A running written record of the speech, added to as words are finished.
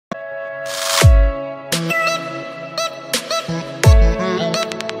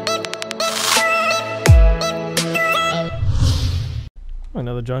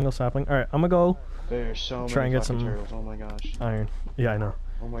Another jungle sapling. Alright, I'm gonna go There's so try and many get fucking some turtles. Oh my gosh. iron. Yeah, I know.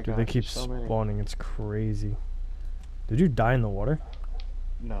 Oh my Dude, god. they keep so many. spawning. It's crazy. Did you die in the water?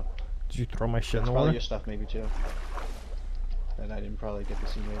 No. Did you throw my shit That's in the probably water? your stuff maybe too. And I didn't probably get to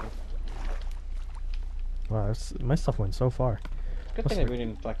see later. Wow, my stuff went so far. Good Must thing that be- we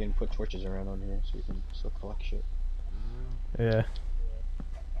didn't fucking put torches around on here so we can still collect shit. Yeah.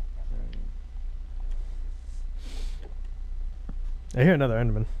 I hear another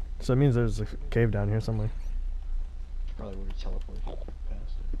enderman. So it means there's a cave down here somewhere. Probably would have teleported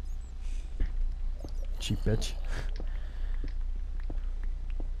past it. Cheap bitch.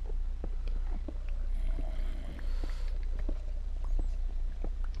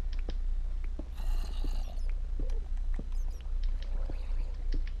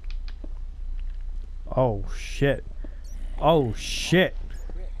 Oh shit. Oh shit.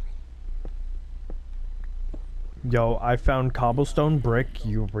 Yo, I found cobblestone brick.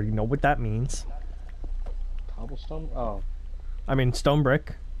 You already know what that means. Cobblestone? Oh, I mean stone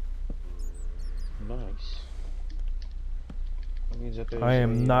brick. nice. That means that there's I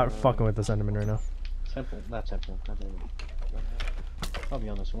am a, not fucking with this enderman right now. temple. Not temple. Not temple. I'll be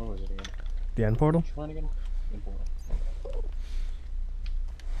honest. Where was it again? The end portal? Which one again? End portal.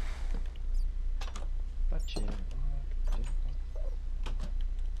 Gotcha.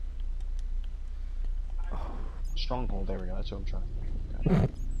 Stronghold, there we go, that's what I'm trying to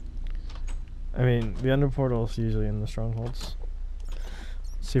do. I mean, the ender portal is usually in the strongholds.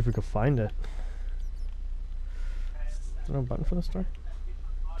 Let's see if we can find it. Is there no button for this door?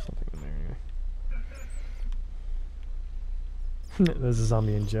 Something in there. There's a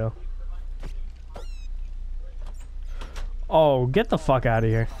zombie in jail. Oh, get the fuck out of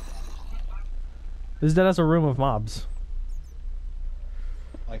here. This dead has a room of mobs.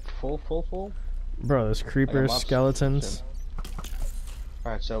 Like full? Bro, there's creepers, mobs. skeletons.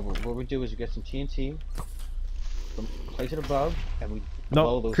 Alright, so what we do is we get some TNT, place it above, and we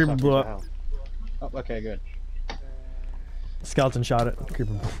blow Nope, those creeper suckers blew to up. hell. Oh, okay, good. Skeleton shot it.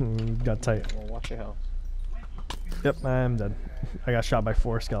 Creeper got tight. Okay, well, watch your health. Yep, I'm dead. I got shot by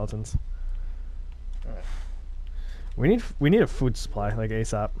 4 skeletons. Alright. We need a food supply, like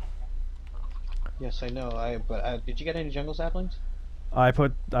ASAP. Yes, I know. But did you get any jungle saplings? I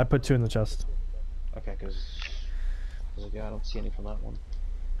put 2 in the chest. Okay, because yeah, I don't see any from that one.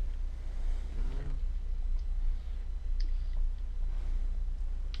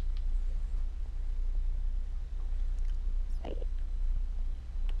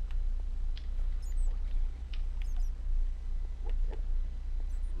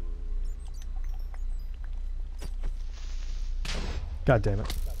 God damn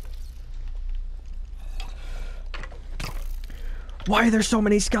it. Why are there so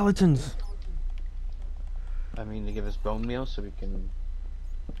many skeletons? I mean, they give us bone meal so we can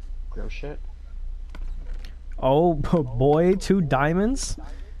grow shit. Oh boy, 2 diamonds?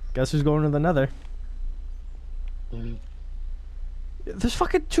 Guess who's going to the nether? There's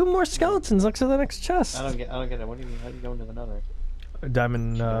fucking 2 more skeletons next to the next chest. I don't get it. What do you mean? How do you go into the nether? A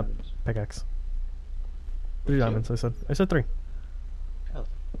diamond Diamonds. pickaxe. 3 diamonds, I said 3. Oh.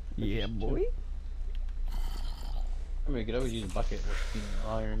 Yeah, boy. I mean, you could always use a bucket with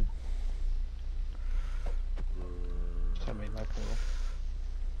iron. So I made my portal.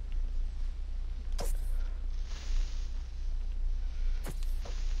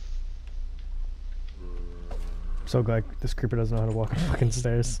 So glad this creeper doesn't know how to walk up fucking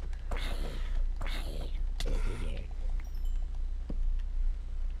stairs.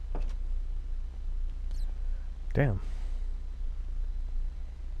 Damn.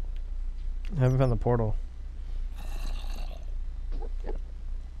 I haven't found the portal.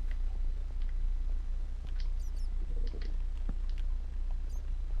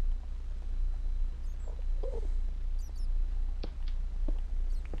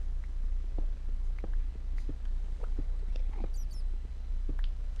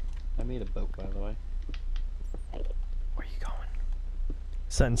 I made a boat, by the way. Where are you going?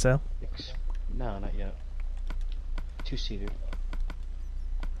 Setting sail? No, not yet. 2-seater.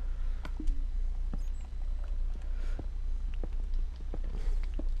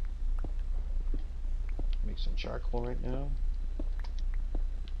 Make some charcoal right now.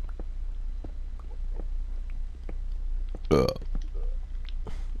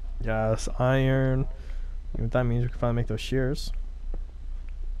 Yes, iron. You know what that means? We can finally make those shears.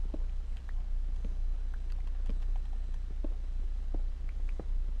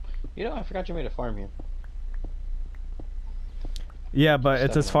 You know, I forgot you made a farm here. Yeah, but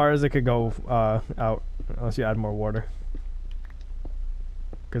it's as far as it could go out, unless you add more water.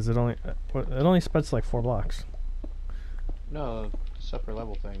 Because it only spreads like 4 blocks. No, separate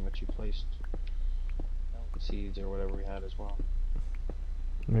level thing that you placed seeds or whatever we had as well.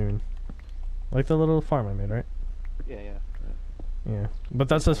 I mean, like the little farm I made, right? Yeah, yeah. Yeah, but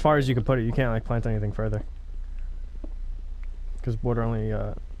that's as far as you can put it. You can't like plant anything further. Because water only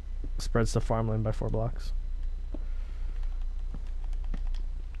spreads the farmland by 4 blocks.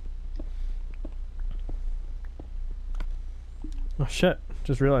 Oh shit,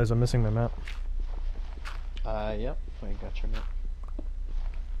 just realized I'm missing my map. Yep, I got your map.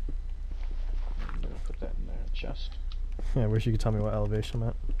 I'm gonna put that in there, chest. Yeah, I wish you could tell me what elevation I'm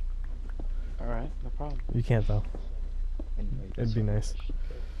at. Alright, no problem. You can't though. Anyway, It'd be nice.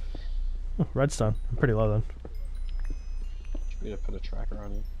 Oh, redstone. I'm pretty low then. Should we put a tracker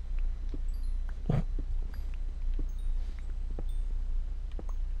on you?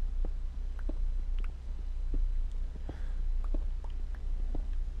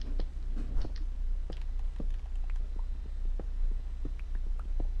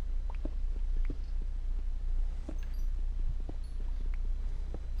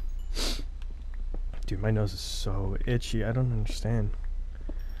 Dude, my nose is so itchy. I don't understand.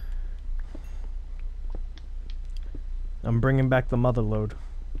 I'm bringing back the mother load.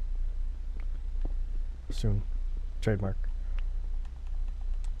 Soon. Trademark.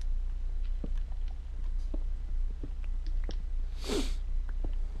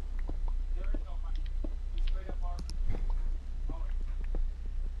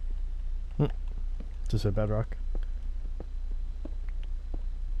 Just a bedrock.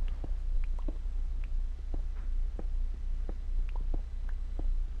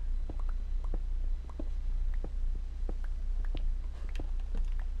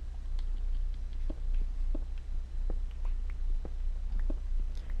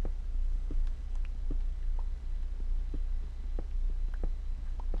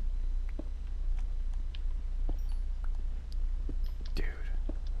 Dude,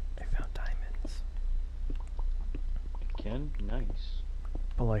 I found diamonds. Again? Nice.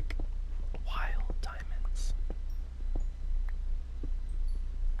 But like, wild diamonds.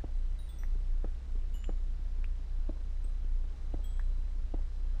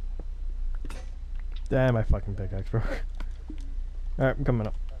 Damn, my fucking pickaxe broke. Alright, I'm coming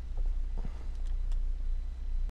up.